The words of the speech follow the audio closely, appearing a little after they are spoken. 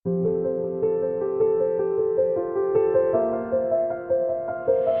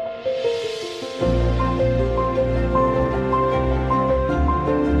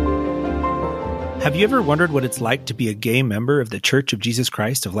Have you ever wondered what it's like to be a gay member of the Church of Jesus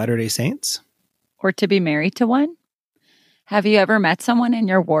Christ of Latter-day Saints? Or to be married to one? Have you ever met someone in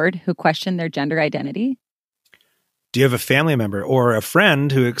your ward who questioned their gender identity? Do you have a family member or a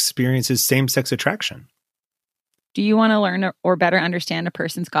friend who experiences same-sex attraction? Do you want to learn or better understand a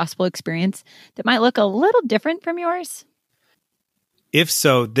person's gospel experience that might look a little different from yours? If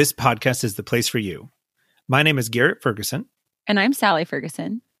so, this podcast is the place for you. My name is Garrett Ferguson. And I'm Sally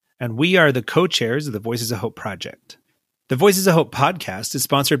Ferguson. And we are the co-chairs of the Voices of Hope Project. The Voices of Hope podcast is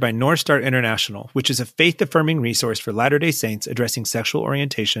sponsored by North Star International, which is a faith-affirming resource for Latter-day Saints addressing sexual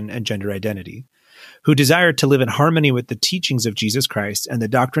orientation and gender identity, who desire to live in harmony with the teachings of Jesus Christ and the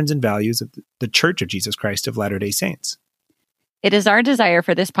doctrines and values of the Church of Jesus Christ of Latter-day Saints. It is our desire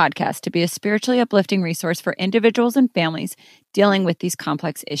for this podcast to be a spiritually uplifting resource for individuals and families dealing with these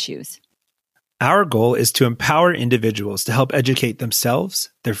complex issues. Our goal is to empower individuals to help educate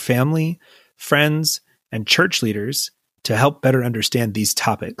themselves, their family, friends, and church leaders to help better understand these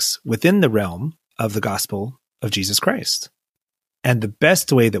topics within the realm of the gospel of Jesus Christ. And the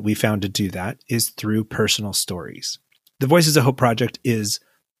best way that we found to do that is through personal stories. The Voices of Hope Project is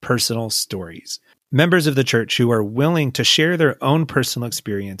personal stories. Members of the church who are willing to share their own personal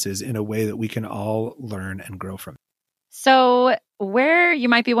experiences in a way that we can all learn and grow from. So you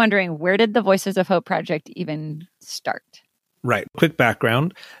might be wondering, where did the Voices of Hope Project even start? Right. Quick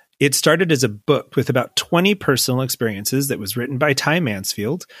background. It started as a book with about 20 personal experiences that was written by Ty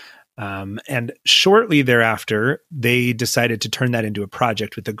Mansfield. And shortly thereafter, they decided to turn that into a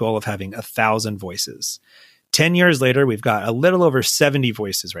project with the goal of having 1,000 voices. 10 years later, we've got a little over 70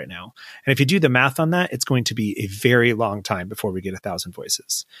 voices right now. And if you do the math on that, it's going to be a very long time before we get 1,000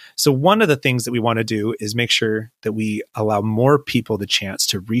 voices. So one of the things that we want to do is make sure that we allow more people the chance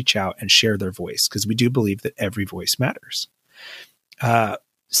to reach out and share their voice, because we do believe that every voice matters.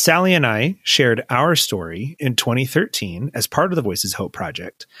 Sally and I shared our story in 2013 as part of the Voices of Hope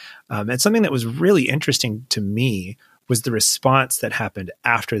Project. And something that was really interesting to me was the response that happened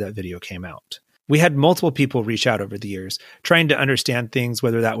after that video came out. We had multiple people reach out over the years trying to understand things,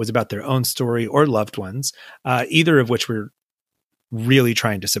 whether that was about their own story or loved ones, either of which we're really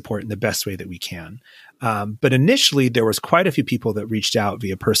trying to support in the best way that we can. But initially, there was quite a few people that reached out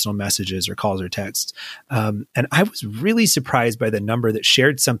via personal messages or calls or texts. And I was really surprised by the number that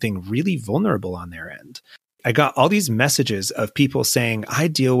shared something really vulnerable on their end. I got all these messages of people saying, I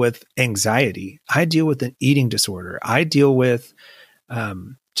deal with anxiety. I deal with an eating disorder. I deal with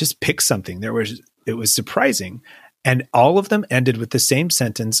just pick something. It was surprising. And all of them ended with the same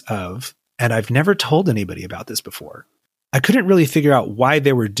sentence of, and I've never told anybody about this before. I couldn't really figure out why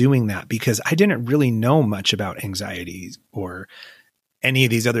they were doing that because I didn't really know much about anxiety or any of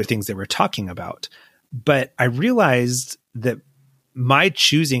these other things that we're talking about. But I realized that my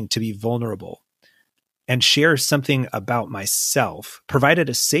choosing to be vulnerable and share something about myself provided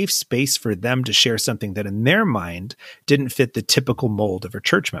a safe space for them to share something that in their mind didn't fit the typical mold of a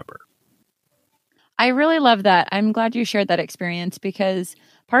church member. I really love that. I'm glad you shared that experience because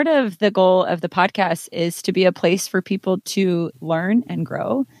part of the goal of the podcast is to be a place for people to learn and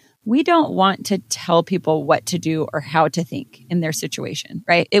grow. We don't want to tell people what to do or how to think in their situation,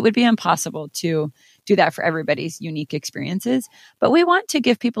 right? It would be impossible to do that for everybody's unique experiences, but we want to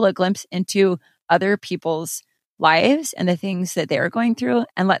give people a glimpse into other people's lives and the things that they are going through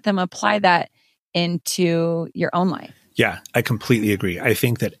and let them apply that into your own life. Yeah, I completely agree. I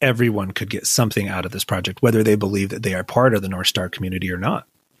think that everyone could get something out of this project, whether they believe that they are part of the North Star community or not.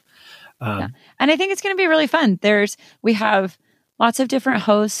 Yeah. And I think it's going to be really fun. We have lots of different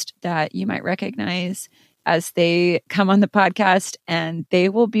hosts that you might recognize as they come on the podcast, and they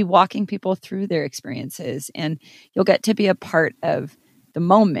will be walking people through their experiences, and you'll get to be a part of the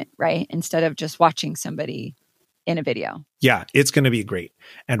moment, right? Instead of just watching somebody in a video. Yeah, it's going to be great.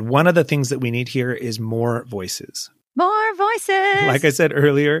 And one of the things that we need here is more voices. More voices. Like I said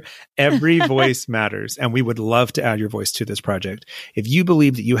earlier, every voice matters, and we would love to add your voice to this project. If you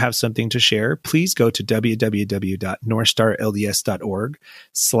believe that you have something to share, please go to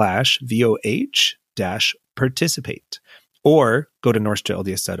www.northstarlds.org/VOH-participate, or go to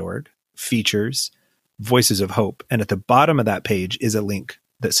northstarlds.org, features, Voices of Hope. And at the bottom of that page is a link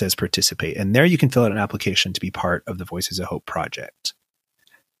that says participate. And there you can fill out an application to be part of the Voices of Hope project.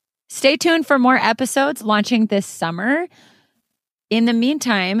 Stay tuned for more episodes launching this summer. In the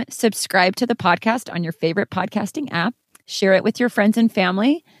meantime, subscribe to the podcast on your favorite podcasting app. Share it with your friends and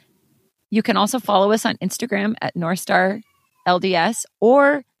family. You can also follow us on Instagram at NorthstarLDS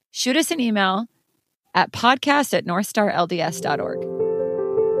or shoot us an email at podcast@northstarlds.org.